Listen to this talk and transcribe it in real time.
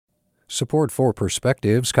Support for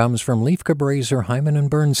Perspectives comes from Leif Cabraser, Hyman and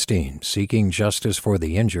Bernstein, seeking justice for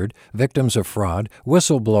the injured, victims of fraud,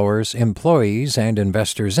 whistleblowers, employees, and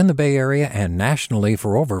investors in the Bay Area and nationally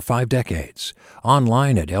for over 5 decades.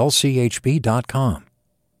 Online at lchb.com.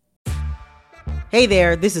 Hey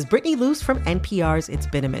there, this is Brittany Luce from NPR's It's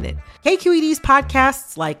Been a Minute. KQED's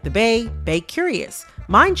podcasts like The Bay, Bay Curious,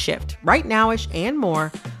 Mindshift, Right Nowish, and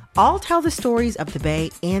more all tell the stories of the Bay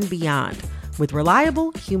and beyond with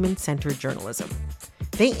reliable, human-centered journalism.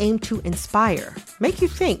 They aim to inspire, make you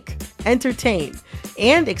think, entertain,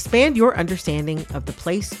 and expand your understanding of the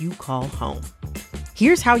place you call home.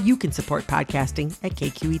 Here's how you can support podcasting at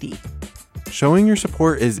KQED. Showing your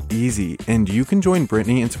support is easy, and you can join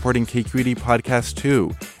Brittany in supporting KQED Podcast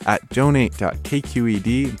too at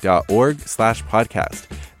donate.kqed.org/podcast.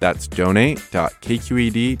 That's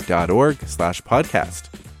donate.kqed.org/podcast.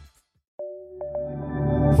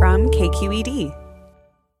 From KQED.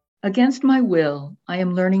 Against my will, I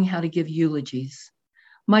am learning how to give eulogies.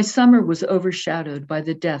 My summer was overshadowed by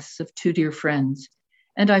the deaths of 2 dear friends,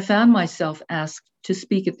 and I found myself asked to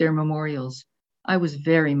speak at their memorials. I was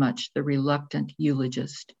very much the reluctant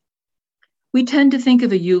eulogist. We tend to think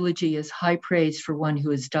of a eulogy as high praise for one who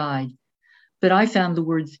has died, but I found the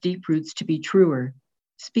words deep roots to be truer.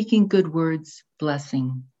 Speaking good words,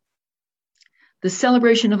 blessing. The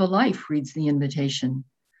celebration of a life reads the invitation.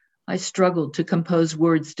 I struggled to compose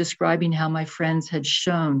words describing how my friends had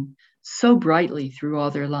shone so brightly through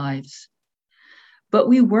all their lives. But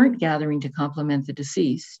we weren't gathering to compliment the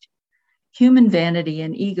deceased. Human vanity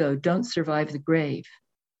and ego don't survive the grave.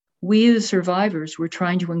 We, the survivors, were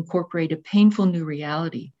trying to incorporate a painful new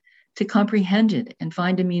reality, to comprehend it and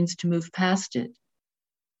find a means to move past it.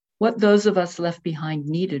 What those of us left behind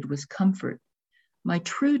needed was comfort. My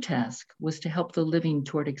true task was to help the living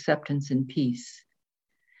toward acceptance and peace.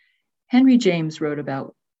 Henry James wrote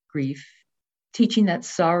about grief, teaching that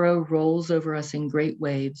sorrow rolls over us in great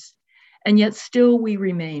waves, and yet still we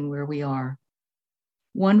remain where we are.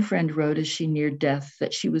 One friend wrote as she neared death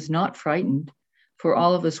that she was not frightened, for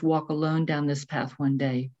all of us walk alone down this path one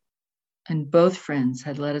day. And both friends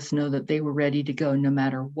had let us know that they were ready to go no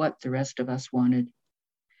matter what the rest of us wanted.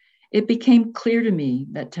 It became clear to me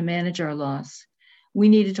that to manage our loss, we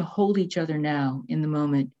needed to hold each other now in the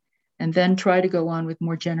moment, and then try to go on with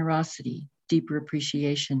more generosity, deeper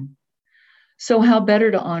appreciation. So how better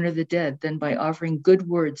to honor the dead than by offering good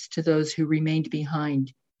words to those who remained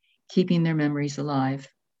behind, keeping their memories alive.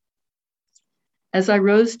 As I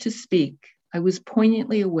rose to speak, I was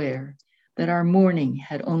poignantly aware that our mourning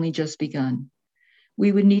had only just begun.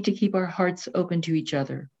 We would need to keep our hearts open to each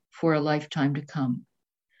other for a lifetime to come.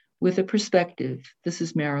 With a perspective, this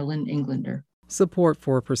is Marilyn Englander. Support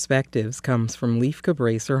for Perspectives comes from Leif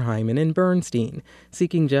Cabraser, Hyman and Bernstein,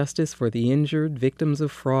 seeking justice for the injured, victims of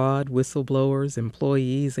fraud, whistleblowers,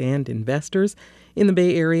 employees, and investors in the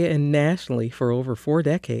Bay Area and nationally for over 4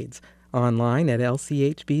 decades. Online at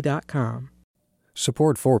lchb.com.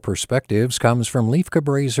 Support for Perspectives comes from Leif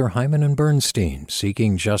Cabraser, Hyman and Bernstein,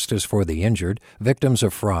 seeking justice for the injured, victims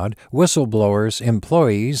of fraud, whistleblowers,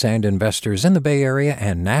 employees, and investors in the Bay Area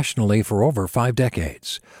and nationally for over 5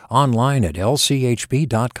 decades. Online at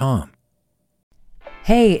lchb.com.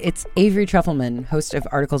 Hey, it's Avery Trufelman, host of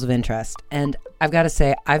Articles of Interest, and I've got to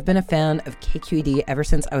say, I've been a fan of KQED ever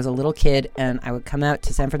since I was a little kid, and I would come out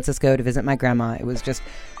to San Francisco to visit my grandma. It was just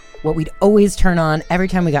what we'd always turn on every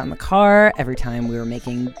time we got in the car, every time we were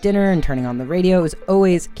making dinner and turning on the radio. It was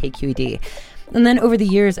always KQED. And then over the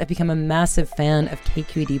years, I've become a massive fan of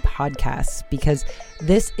KQED podcasts because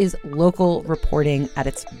this is local reporting at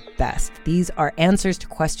its best. These are answers to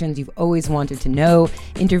questions you've always wanted to know,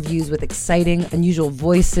 interviews with exciting, unusual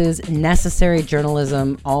voices, necessary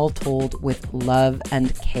journalism, all told with love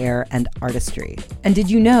and care and artistry. And did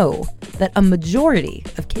you know that a majority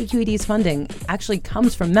of KQED's funding actually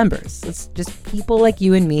comes from members? It's just people like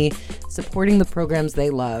you and me supporting the programs they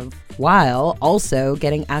love, while also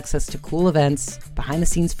getting access to cool events,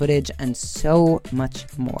 behind-the-scenes footage, and so much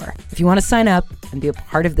more. If you want to sign up and be a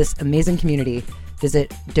part of this amazing community,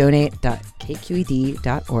 visit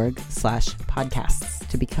donate.kqed.org/podcasts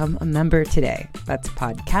to become a member today. That's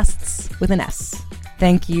podcasts with an S.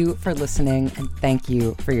 Thank you for listening, and thank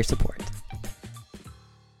you for your support.